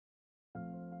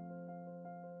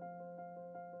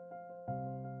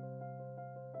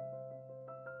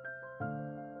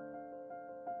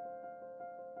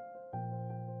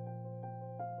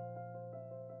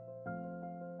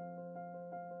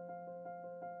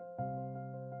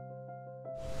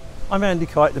I'm Andy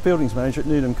Kite, the Buildings Manager at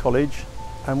Newnham College,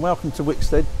 and welcome to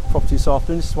Whitstead property this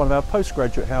afternoon. This is one of our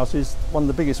postgraduate houses, one of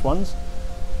the biggest ones.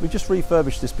 We've just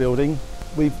refurbished this building.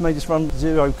 We've made this run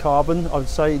zero carbon, I would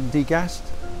say, degassed,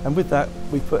 and with that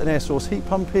we've put an air source heat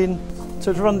pump in.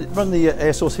 So to run the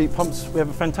air source heat pumps, we have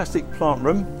a fantastic plant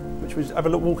room, which we have a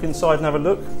look, walk inside and have a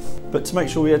look. But to make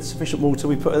sure we had sufficient water,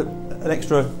 we put an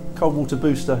extra cold water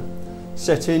booster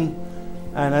set in,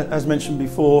 and as mentioned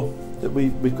before, that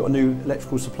we've got a new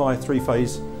electrical supply,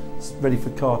 3-phase, ready for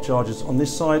car chargers on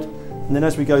this side. And then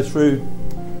as we go through,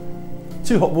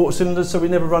 2 hot water cylinders, so we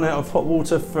never run out of hot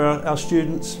water for our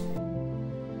students.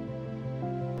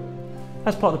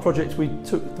 As part of the project,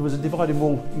 there was a dividing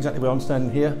wall exactly where I'm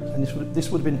standing here, and this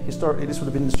would have been historically, this would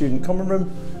have been the student common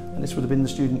room, and this would have been the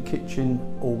student kitchen,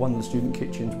 or one of the student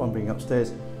kitchens, one being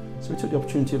upstairs. So we took the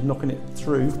opportunity of knocking it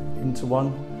through into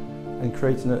one and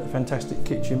creating a fantastic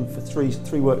kitchen for three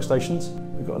workstations.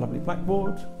 We've got a lovely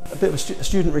blackboard. A bit of a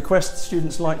student request.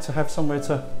 Students like to have somewhere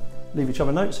to leave each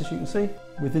other notes, as you can see.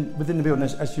 Within the building,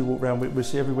 as you walk around, we'll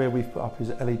see everywhere we've put up is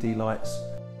LED lights.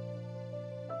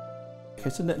 Okay,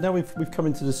 so now we've come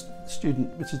into the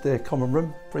student, which is their common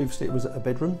room. Previously it was a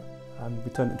bedroom, and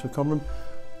we turned it into a common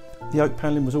room. The oak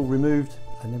panelling was all removed,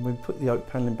 and then when we put the oak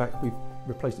panelling back, we've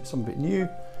replaced it with something a bit new,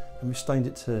 and we've stained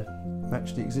it to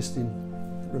match the existing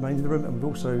remains in the room, and we've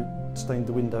also stained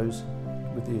the windows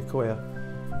with the Accoya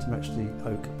to match the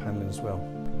oak panelling as well.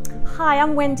 Hi,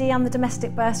 I'm Wendy, I'm the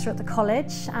domestic bursar at the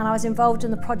college, and I was involved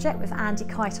in the project with Andy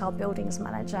Kite, our buildings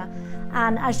manager,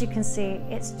 and as you can see,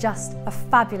 it's just a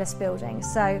fabulous building.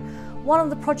 So one of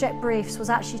the project briefs was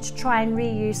actually to try and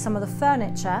reuse some of the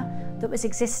furniture that was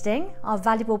existing, our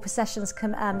valuable possessions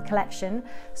collection.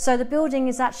 So the building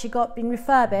has actually been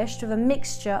refurbished with a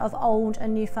mixture of old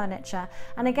and new furniture.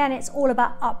 And again, it's all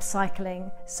about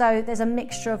upcycling. So there's a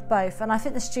mixture of both. And I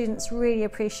think the students really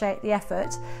appreciate the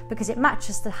effort because it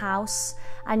matches the house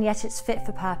and yet it's fit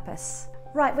for purpose.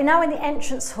 Right, we're now in the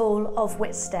entrance hall of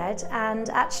Whitstead, and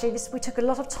actually we took a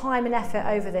lot of time and effort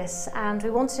over this, and we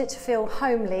wanted it to feel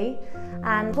homely,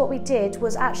 and what we did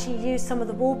was actually use some of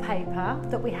the wallpaper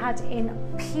that we had in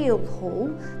Peel Hall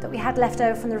that we had left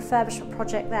over from the refurbishment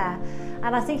project there,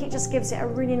 and I think it just gives it a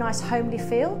really nice homely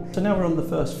feel. So now we're on the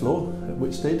first floor at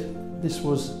Whitstead. This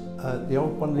was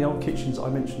one of the old kitchens I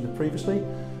mentioned previously.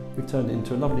 We've turned it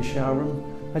into a lovely shower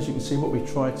room. As you can see, what we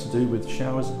tried to do with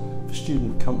showers for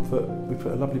student comfort, we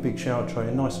put a lovely big shower tray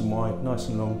in, nice and wide, nice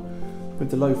and long,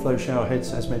 with the low flow shower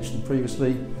heads as mentioned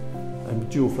previously, and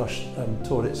dual flush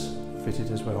toilets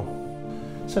fitted as well.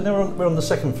 So now we're on the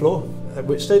second floor at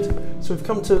Whitstead. So we've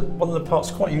come to one of the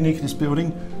parts quite unique in this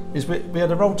building, is we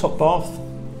had a roll top bath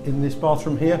in this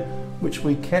bathroom here, which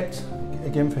we kept,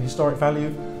 again for historic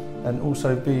value and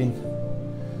also being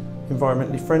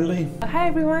environmentally friendly. Hi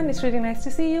everyone, it's really nice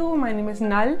to see you. My name is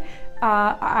Nal.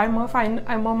 I'm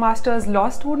a master's law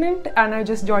student and I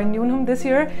just joined Newnham this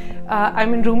year.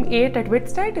 I'm in room 8 at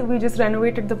Whitstead. We just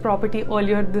renovated the property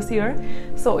earlier this year,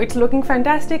 so it's looking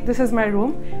fantastic. This is my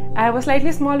room. I have a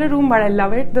slightly smaller room, but I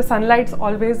love it. The sunlight's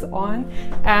always on,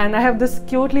 and I have this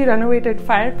cutely renovated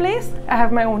fireplace. I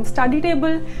have my own study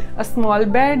table, a small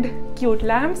bed, cute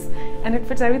lamps, and it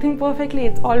fits everything perfectly.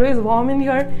 It's always warm in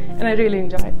here and I really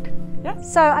enjoy it. Yeah.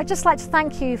 So I'd just like to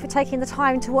thank you for taking the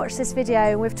time to watch this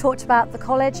video. We've talked about the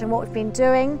college and what we've been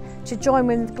doing to join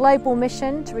with the global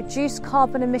mission to reduce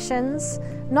carbon emissions,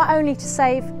 not only to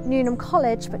save Newnham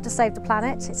College but to save the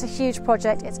planet. It's a huge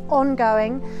project, it's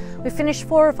ongoing. We've finished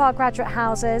 4 of our graduate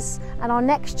houses, and our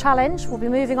next challenge will be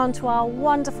moving on to our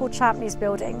wonderful Champneys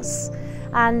buildings.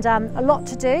 And a lot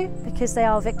to do because they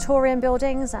are Victorian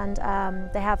buildings, and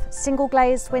they have single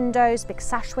glazed windows, big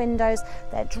sash windows,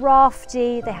 they're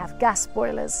drafty, they have gas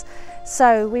boilers.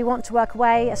 So we want to work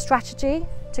away a strategy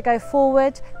to go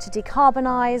forward, to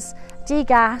decarbonise,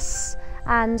 degas,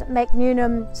 and make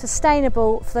Newnham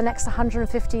sustainable for the next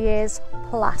 150 years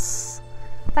plus.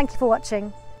 Thank you for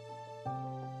watching.